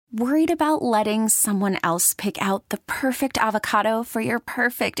Worried about letting someone else pick out the perfect avocado for your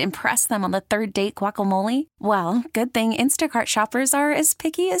perfect impress them on the third date guacamole? Well, good thing Instacart shoppers are as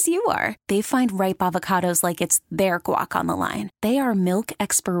picky as you are. They find ripe avocados like it's their guac on the line. They are milk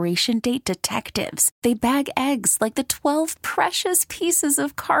expiration date detectives. They bag eggs like the 12 precious pieces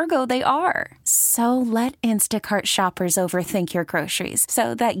of cargo they are. So let Instacart shoppers overthink your groceries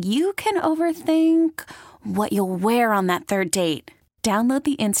so that you can overthink what you'll wear on that third date. Download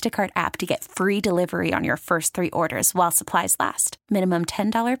the Instacart app to get free delivery on your first 3 orders while supplies last. Minimum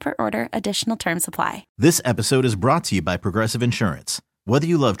 $10 per order. Additional terms apply. This episode is brought to you by Progressive Insurance. Whether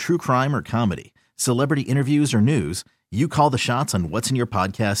you love true crime or comedy, celebrity interviews or news, you call the shots on what's in your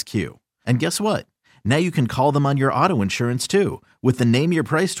podcast queue. And guess what? Now you can call them on your auto insurance too with the Name Your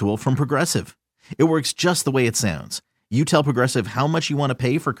Price tool from Progressive. It works just the way it sounds. You tell Progressive how much you want to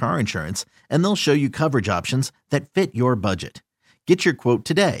pay for car insurance, and they'll show you coverage options that fit your budget. Get your quote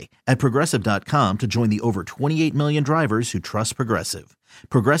today at Progressive.com to join the over 28 million drivers who trust Progressive.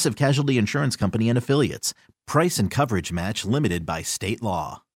 Progressive Casualty Insurance Company and Affiliates. Price and coverage match limited by state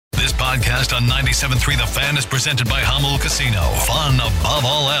law. This podcast on 97.3 The Fan is presented by Hummel Casino. Fun above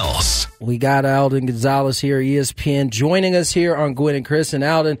all else. We got Alden González here, ESPN, joining us here on Gwynn Chris. And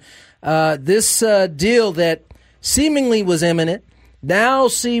Alden, this deal that seemingly was imminent now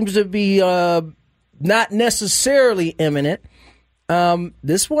seems to be not necessarily imminent.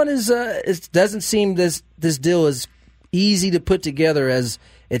 This one is it doesn't seem this deal is easy to put together as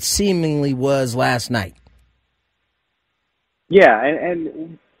it seemingly was last night. Yeah,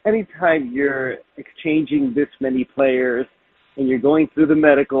 and anytime you're exchanging this many players and you're going through the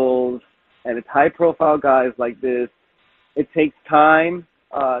medicals and it's high-profile guys like this, it takes time.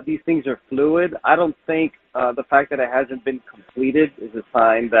 These things are fluid. I don't think the fact that it hasn't been completed is a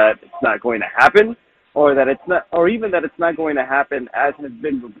sign that it's not going to happen. Or that it's not, or even that it's not going to happen as has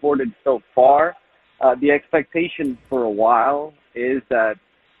been reported so far. The expectation for a while is that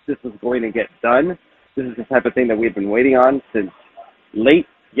this was going to get done. This is the type of thing that we've been waiting on since late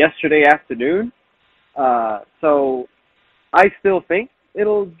yesterday afternoon. So I still think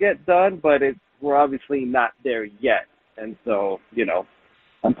it'll get done, but we're obviously not there yet. And so,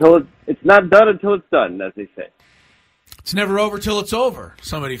 until it's not done until it's done, as they say. It's never over till it's over.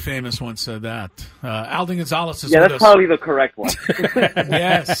 Somebody famous once said that. Alden González is with us. Yeah, that's probably the correct one.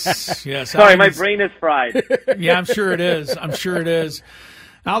 Yes. Sorry, my brain is fried. Yeah, I'm sure it is.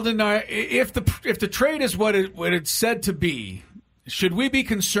 Alden, if the trade is what it's said to be, should we be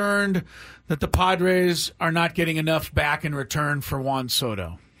concerned that the Padres are not getting enough back in return for Juan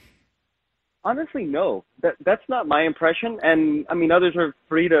Soto? Honestly, no. That's not my impression. And, I mean, others are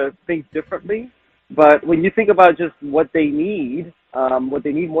free to think differently. But when you think about just what they need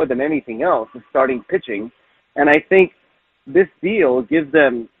more than anything else is starting pitching. And I think this deal gives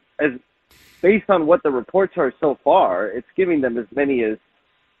them, based on what the reports are so far, it's giving them as many as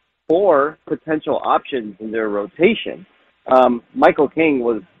 4 potential options in their rotation. Michael King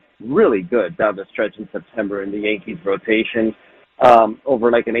was really good down the stretch in September in the Yankees rotation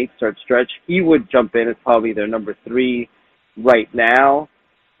over like an 8-start stretch. He would jump in as probably their number 3 right now.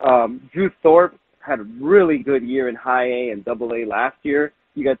 Drew Thorpe had a really good year in high A and double A last year.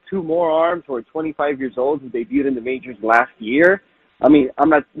 You got 2 more arms who are 25 years old who debuted in the majors last year. I mean,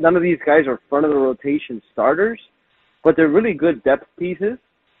 none of these guys are front of the rotation starters, but they're really good depth pieces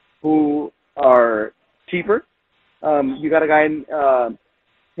who are cheaper. You got a guy in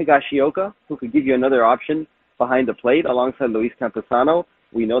Higashioka who could give you another option behind the plate alongside Luis Campusano.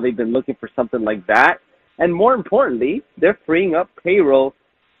 We know they've been looking for something like that. And more importantly, they're freeing up payroll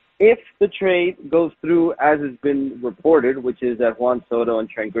if the trade goes through as has been reported, which is that Juan Soto and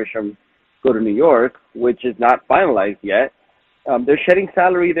Trent Grisham go to New York, which is not finalized yet. They're shedding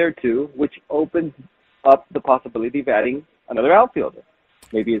salary there too, which opens up the possibility of adding another outfielder.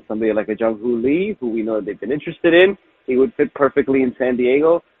 Maybe it's somebody like a Jung-Hoo Lee, who we know they've been interested in. He would fit perfectly in San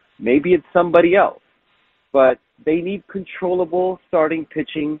Diego. Maybe it's somebody else. But they need controllable starting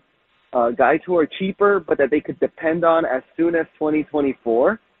pitching, guys who are cheaper, but that they could depend on as soon as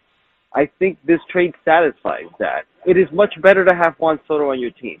 2024. I think this trade satisfies that. It is much better to have Juan Soto on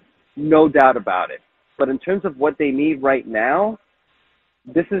your team, no doubt about it. But in terms of what they need right now,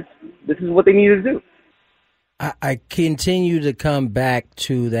 this is what they need to do. I continue to come back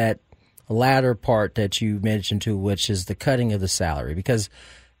to that latter part that you mentioned too, which is the cutting of the salary. Because,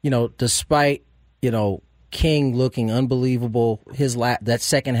 despite, King looking unbelievable, that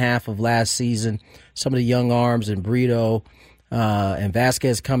second half of last season, some of the young arms and Brito and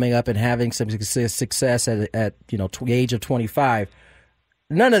Vasquez coming up and having some success at the age of 25.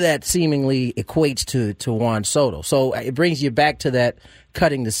 none of that seemingly equates to Juan Soto. So it brings you back to that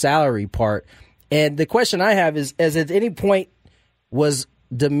cutting the salary part. And the question I have is at any point was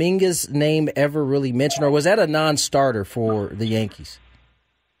Dominguez's name ever really mentioned, or was that a non-starter for the Yankees?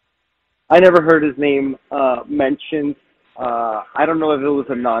 I never heard his name mentioned. I don't know if it was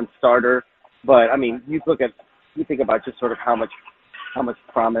a non-starter, but I mean, you think about just sort of how much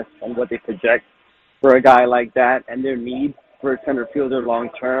promise and what they project for a guy like that, and their need for a center fielder long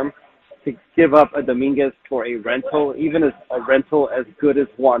term. To give up a Dominguez for a rental, even as a rental as good as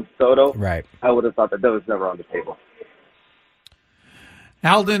Juan Soto, right? I would have thought that was never on the table.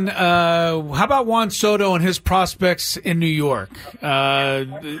 Alden, how about Juan Soto and his prospects in New York?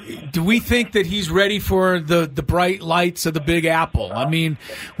 Do we think that he's ready for the bright lights of the Big Apple? I mean,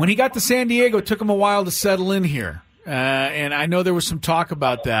 when he got to San Diego, it took him a while to settle in here. And I know there was some talk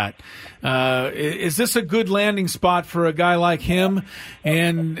about that. Is this a good landing spot for a guy like him?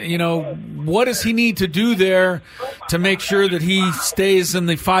 And, what does he need to do there to make sure that he stays in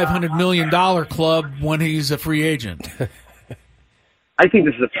the $500 million club when he's a free agent? I think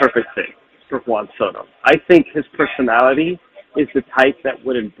this is a perfect fit for Juan Soto. I think his personality is the type that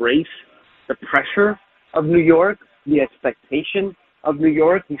would embrace the pressure of New York, the expectation of New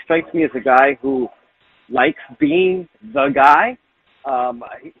York. He strikes me as a guy who likes being the guy.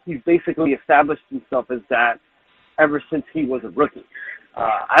 He's basically established himself as that ever since he was a rookie.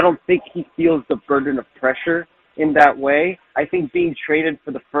 I don't think he feels the burden of pressure in that way. I think being traded for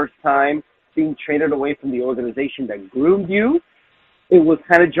the first time, being traded away from the organization that groomed you, it was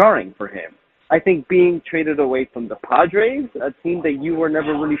kind of jarring for him. I think being traded away from the Padres, a team that you were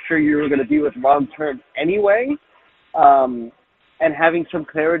never really sure you were going to be with long term anyway, and having some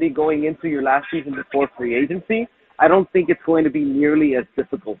clarity going into your last season before free agency, I don't think it's going to be nearly as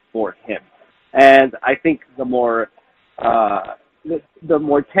difficult for him. And I think the more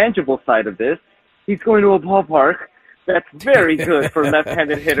tangible side of this, he's going to a ballpark that's very good for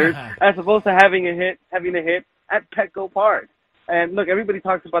left-handed hitters, as opposed to having a hit at Petco Park. And look, everybody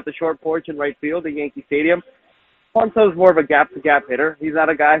talks about the short porch in right field at Yankee Stadium. Juan Soto's more of a gap-to-gap hitter. He's not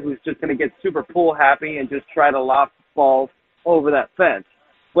a guy who's just going to get super pool happy and just try to loft balls over that fence.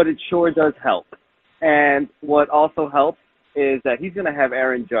 But it sure does help. And what also helps is that he's going to have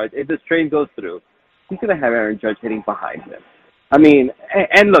Aaron Judge. If this trade goes through, he's going to have Aaron Judge hitting behind him. I mean,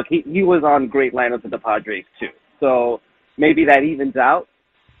 and look, he was on great lineups with the Padres too. So maybe that evens out.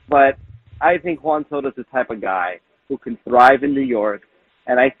 But I think Juan Soto's the type of guy who can thrive in New York.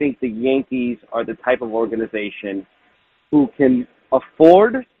 And I think the Yankees are the type of organization who can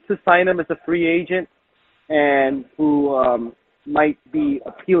afford to sign him as a free agent and who might be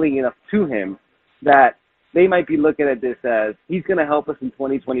appealing enough to him that they might be looking at this as he's going to help us in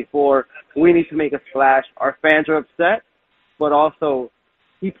 2024. We need to make a splash. Our fans are upset, but also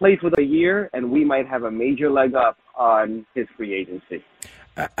he plays with a year, and we might have a major leg up on his free agency.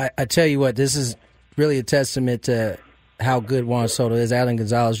 I tell you what, this is really a testament to how good Juan Soto is. Alden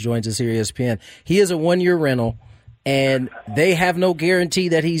González joins us here at ESPN. He is a one-year rental, and they have no guarantee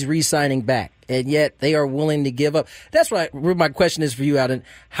that he's re-signing back, and yet they are willing to give up. That's why my question is for you, Alden.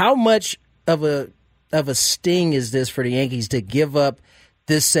 How much of a sting is this for the Yankees to give up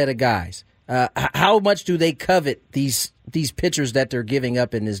this set of guys? How much do they covet these pitchers that they're giving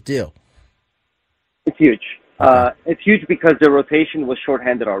up in this deal? It's huge. It's huge because their rotation was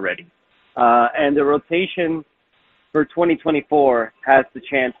shorthanded already. And the rotation for 2024 has the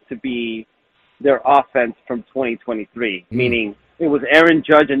chance to be their offense from 2023, meaning it was Aaron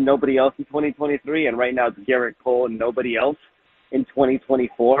Judge and nobody else in 2023, and right now it's Garrett Cole and nobody else in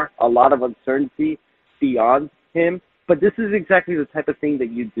 2024. A lot of uncertainty beyond him, but this is exactly the type of thing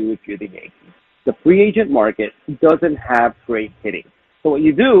that you do if you're the Yankees. The free agent market doesn't have great hitting. So what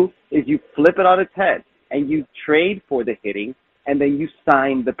you do is you flip it on its head and you trade for the hitting and then you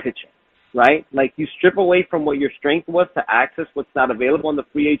sign the pitching, right? Like you strip away from what your strength was to access what's not available in the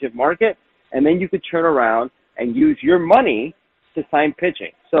free agent market, and then you could turn around and use your money to sign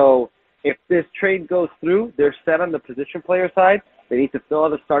pitching. So if this trade goes through, they're set on the position player side. They need to fill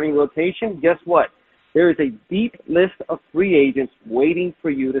out a starting rotation. Guess what? There is a deep list of free agents waiting for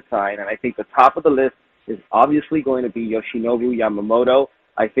you to sign, and I think the top of the list is obviously going to be Yoshinobu Yamamoto.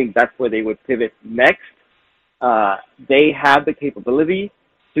 I think that's where they would pivot next. They have the capability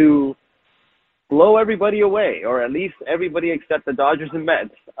to blow everybody away, or at least everybody except the Dodgers and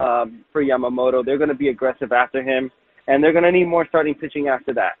Mets for Yamamoto. They're going to be aggressive after him, and they're going to need more starting pitching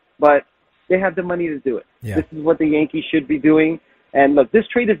after that. But they have the money to do it. Yeah. This is what the Yankees should be doing. And look, this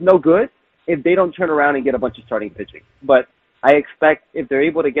trade is no good if they don't turn around and get a bunch of starting pitching. But I expect if they're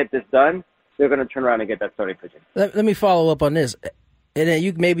able to get this done, they're going to turn around and get that starting pitching. Let me follow up on this. and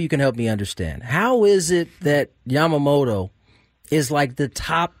then maybe you can help me understand. How is it that Yamamoto is like the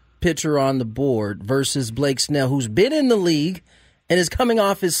top pitcher on the board versus Blake Snell, who's been in the league and is coming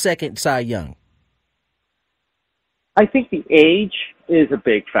off his second Cy Young? I think the age is a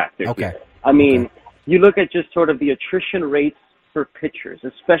big factor. Okay. Here. I mean, you look at just sort of the attrition rates for pitchers,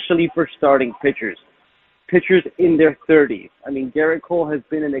 especially for starting pitchers in their 30s. I mean, Garrett Cole has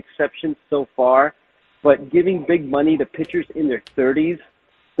been an exception so far, but giving big money to pitchers in their 30s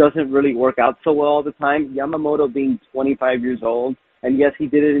doesn't really work out so well all the time. Yamamoto being 25 years old, and yes, he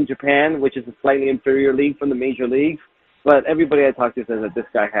did it in Japan, which is a slightly inferior league from the major leagues, but everybody I talk to says that this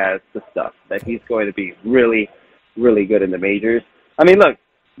guy has the stuff, that he's going to be really, really good in the majors. I mean, look,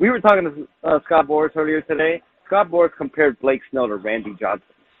 we were talking to Scott Boras earlier today. Scott Boras compared Blake Snell to Randy Johnson,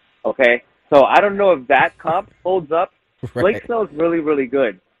 okay? So I don't know if that comp holds up. Right. Blake Snell is really, really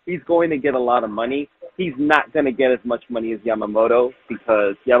good. He's going to get a lot of money. He's not going to get as much money as Yamamoto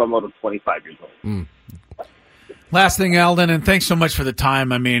because Yamamoto's 25 years old. Last thing, Alden, and thanks so much for the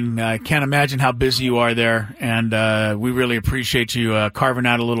time. I mean, I can't imagine how busy you are there, and we really appreciate you carving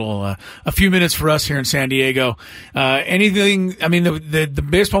out a few minutes for us here in San Diego. Anything? I mean, the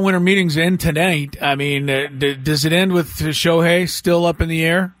baseball winter meeting's end tonight. I mean, does it end with Shohei still up in the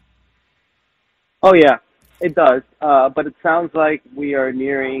air? Oh yeah, it does. But it sounds like we are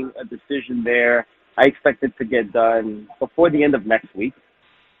nearing a decision there. I expect it to get done before the end of next week.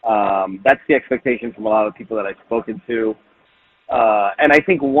 That's the expectation from a lot of people that I've spoken to. And I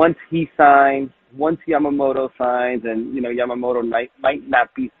think once Yamamoto signs, and Yamamoto might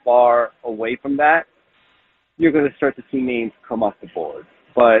not be far away from that, you're going to start to see names come off the board.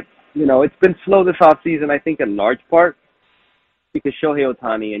 But it's been slow this offseason, I think, in large part because Shohei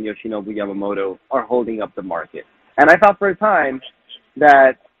Ohtani and Yoshinobu Yamamoto are holding up the market. And I thought for a time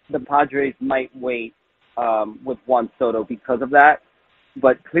that the Padres might wait with Juan Soto because of that.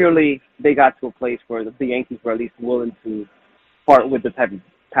 But clearly they got to a place where the Yankees were at least willing to part with the type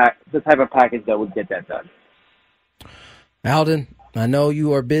of package that would get that done. Alden, I know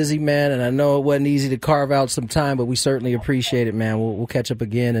you are busy, man, and I know it wasn't easy to carve out some time, but we certainly appreciate it, man. We'll catch up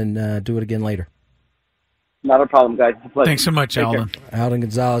again and do it again later. Not a problem, guys. It's a pleasure. Thanks so much, Alden. Alden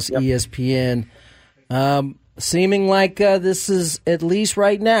González, yep. ESPN. Seeming like this is, at least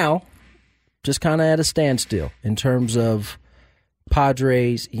right now, just kind of at a standstill in terms of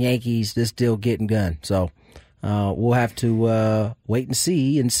Padres, Yankees, this deal getting done. So we'll have to wait and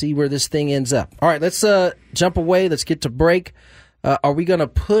see where this thing ends up. All right, let's jump away. Let's get to break. Are we going to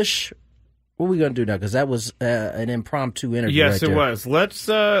push? What are we going to do now? Because that was an impromptu interview. Yes, right it there. was.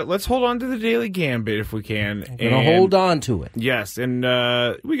 Let's hold on to the Daily Gambit if we can. We're going to hold on to it. Yes, and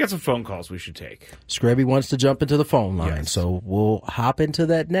we got some phone calls we should take. Screbby wants to jump into the phone line, yes. So we'll hop into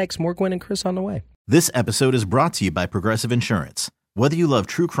that next. More Gwynn and Chris on the way. This episode is brought to you by Progressive Insurance. Whether you love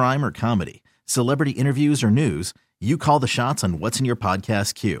true crime or comedy, celebrity interviews or news, you call the shots on what's in your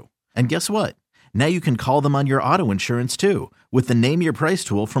podcast queue. And guess what? Now you can call them on your auto insurance too with the Name Your Price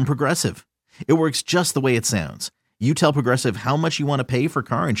tool from Progressive. It works just the way it sounds. You tell Progressive how much you want to pay for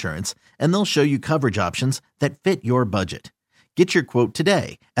car insurance, and they'll show you coverage options that fit your budget. Get your quote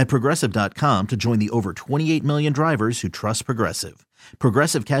today at Progressive.com to join the over 28 million drivers who trust Progressive.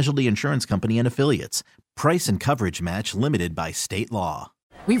 Progressive Casualty Insurance Company and Affiliates. Price and coverage match limited by state law.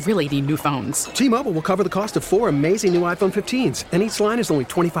 We really need new phones. T-Mobile will cover the cost of 4 amazing new iPhone 15s, and each line is only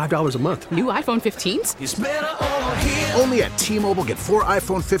 $25 a month. New iPhone 15s? It's better over here. Only at T-Mobile, get 4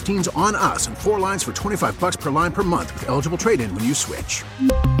 iPhone 15s on us and 4 lines for $25 per line per month with eligible trade-in when you switch.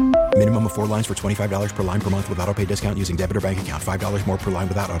 Minimum of 4 lines for $25 per line per month with autopay discount using debit or bank account. $5 more per line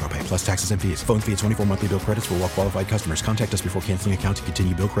without autopay, plus taxes and fees. Phone fee at 24 monthly bill credits for well-qualified customers. Contact us before canceling account to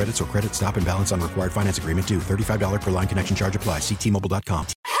continue bill credits or credit stop and balance on required finance agreement due. $35 per line connection charge applies. See T-Mobile.com.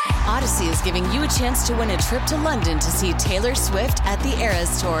 Odyssey is giving you a chance to win a trip to London to see Taylor Swift at the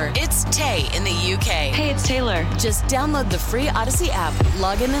Eras Tour. It's Tay in the UK. Hey, it's Taylor. Just download the free Odyssey app,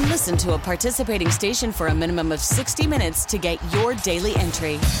 log in and listen to a participating station for a minimum of 60 minutes to get your daily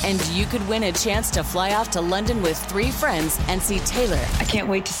entry. And you could win a chance to fly off to London with 3 friends and see Taylor. I can't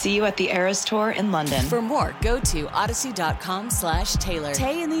wait to see you at the Eras Tour in London. For more, go to odyssey.com/Taylor.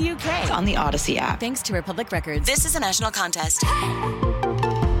 Tay in the UK. It's on the Odyssey app. Thanks to Republic Records. This is a national contest.